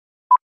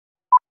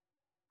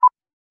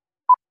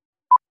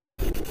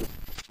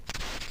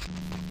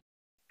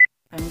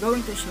I'm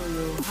going to show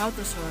you how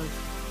to solve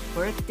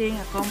correcting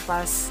a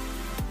compass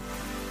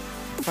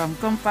from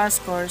compass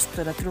course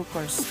to the true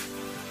course.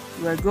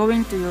 We are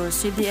going to use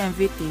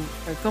CDMVT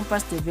or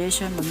compass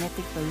deviation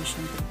magnetic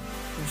variation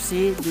or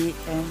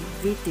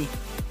CDMVT,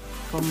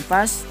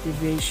 compass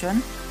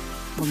deviation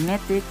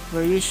magnetic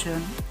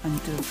variation and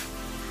true.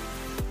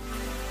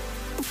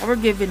 Our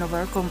given of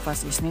our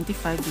compass is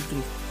 95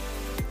 degrees.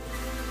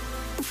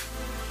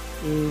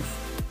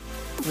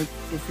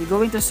 If we're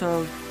going to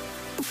solve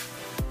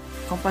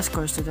compass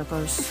course to the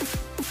course,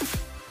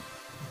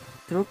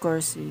 true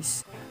course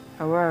is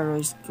our arrow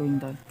is going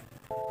down.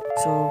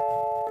 So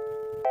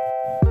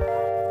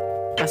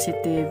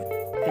positive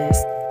is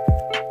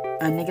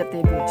and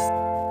negative is.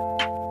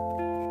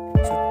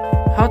 So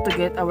how to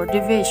get our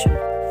deviation?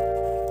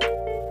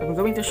 I'm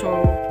going to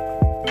show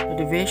the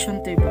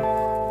deviation table.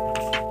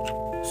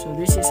 So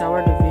this is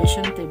our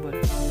deviation table.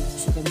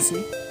 As you can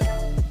see,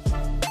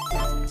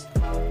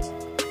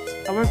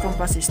 our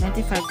compass is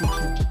 95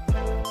 degrees.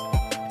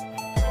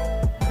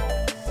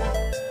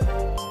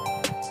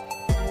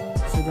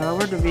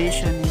 Our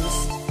deviation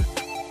is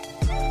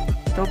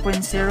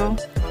 2.0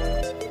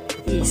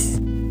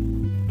 is.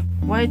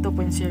 Why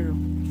 2.0?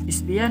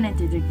 Is beyond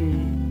 90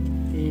 degrees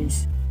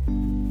is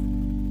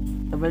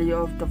the value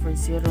of 2.0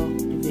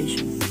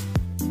 deviation.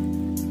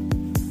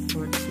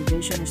 Our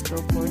deviation is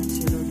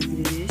 2.0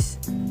 degrees.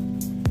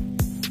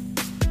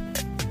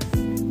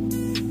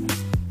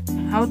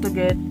 How to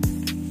get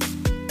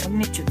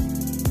magnitude?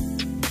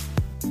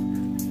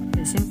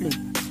 Simply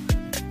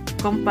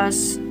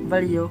compass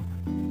value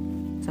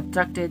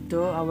subtracted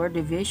to our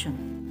deviation.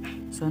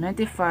 So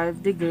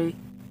 95 degree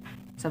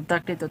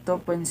subtracted to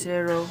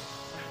 2.0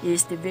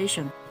 is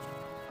deviation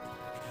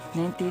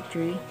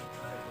 93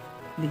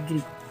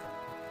 degree.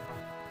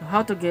 So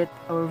how to get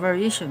our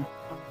variation?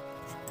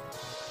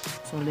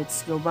 So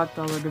let's go back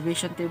to our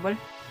deviation table.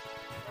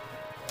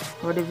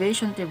 Our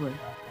deviation table,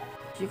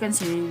 as you can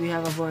see, we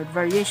have our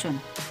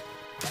variation.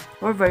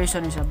 Our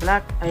variation is a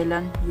black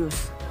island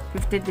use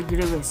 15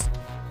 degree west.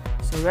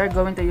 So we are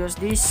going to use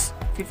this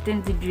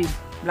 15 degree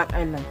black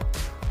island.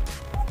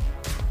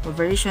 Our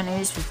variation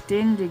is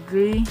 15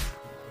 degree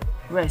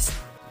west.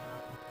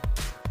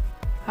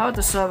 How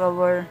to solve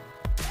our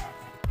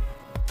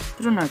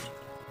true north?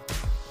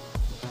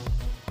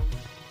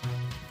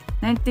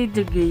 90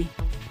 degree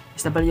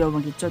is the value of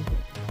magnitude.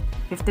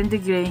 15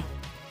 degree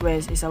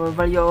west is our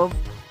value of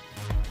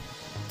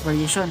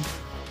variation.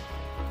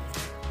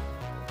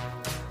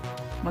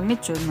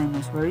 Magnitude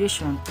minus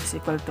variation is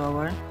equal to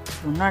our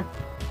true north.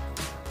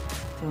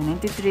 So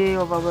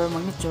 93 of our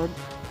magnitude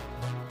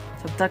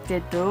subtracted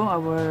to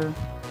our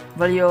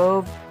value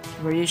of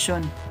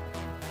variation.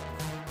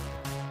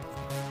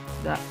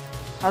 The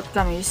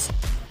outcome is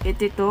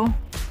 82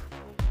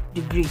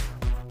 degree.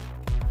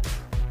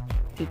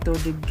 82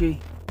 degree.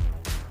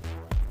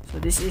 So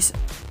this is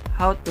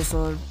how to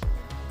solve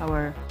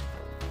our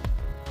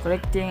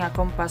correcting a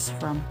compass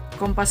from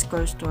compass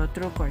course to a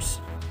true course.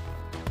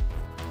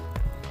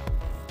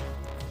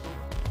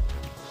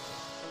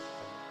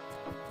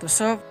 To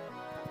solve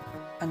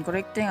and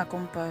correcting a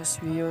compass,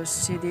 we use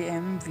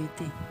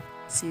CDMVT.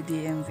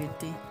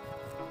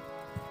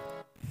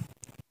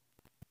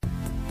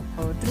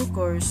 Our true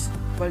course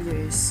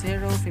value is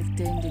 0.15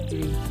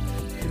 degree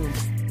true.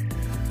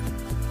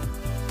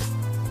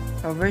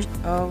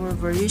 Our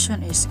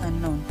variation is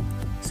unknown.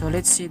 So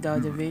let's see the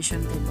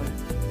deviation table.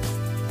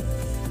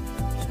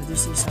 So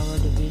this is our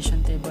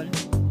deviation table.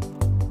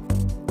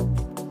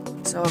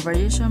 So our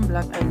variation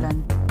black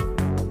island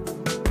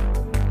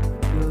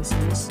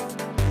uses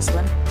this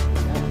one.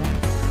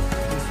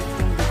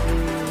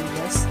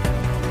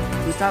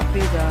 We copy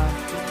the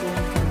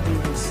 15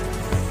 degrees.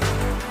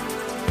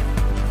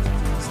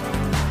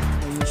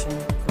 So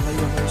the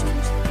value of variation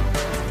is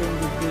 15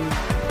 degree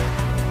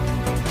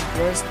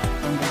west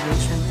on the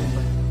variation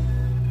table.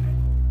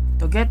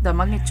 To get the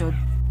magnitude,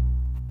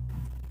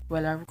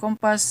 well, our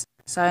compass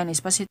sign is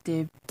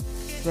positive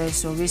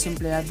west, so we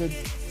simply added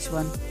this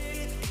one,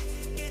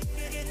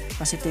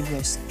 positive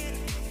west.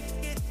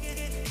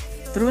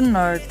 True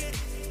north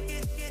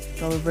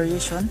to our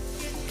variation.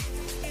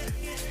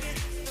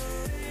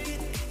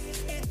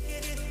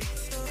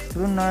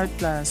 True north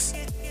plus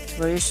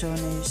variation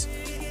is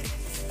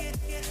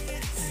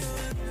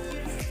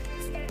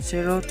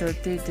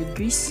 0.30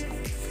 degrees.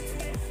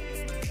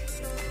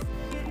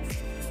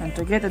 And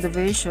to get the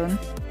deviation,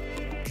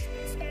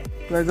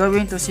 we are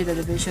going to see the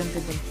deviation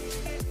table.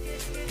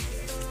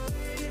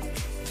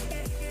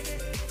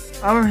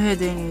 Our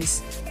heading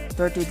is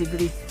 30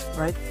 degree,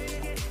 right?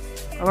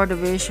 Our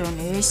deviation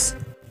is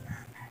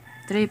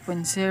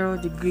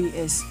 3.0 degree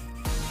S.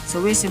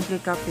 So we simply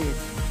copy it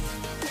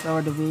to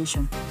our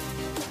deviation.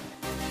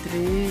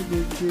 3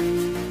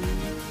 degree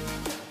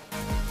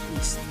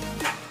east.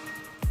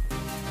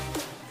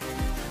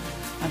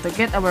 And to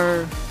get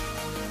our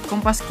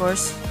compass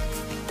course,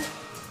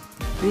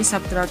 we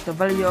subtract the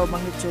value of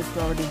magnitude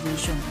to our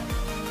deviation.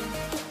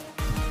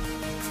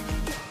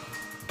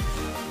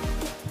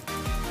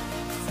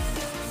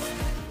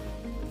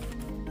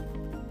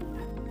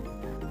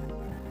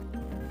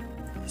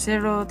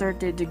 0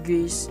 30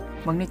 degrees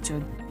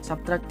magnitude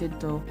subtracted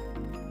to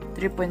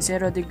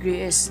 3.0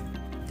 degree is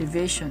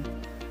deviation.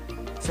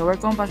 So our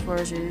compass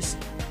force is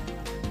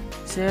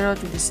 0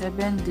 to the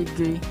 7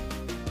 degree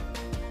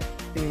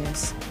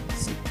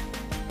PSC.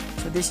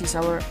 So this is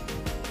our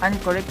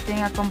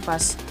uncorrecting a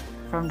compass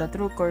from the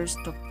true course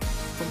to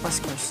compass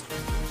course.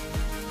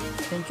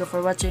 Thank you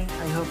for watching.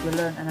 I hope you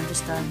learn and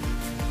understand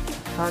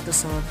how to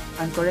solve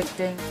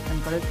uncorrecting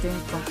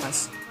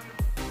compass.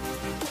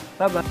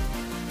 Bye bye.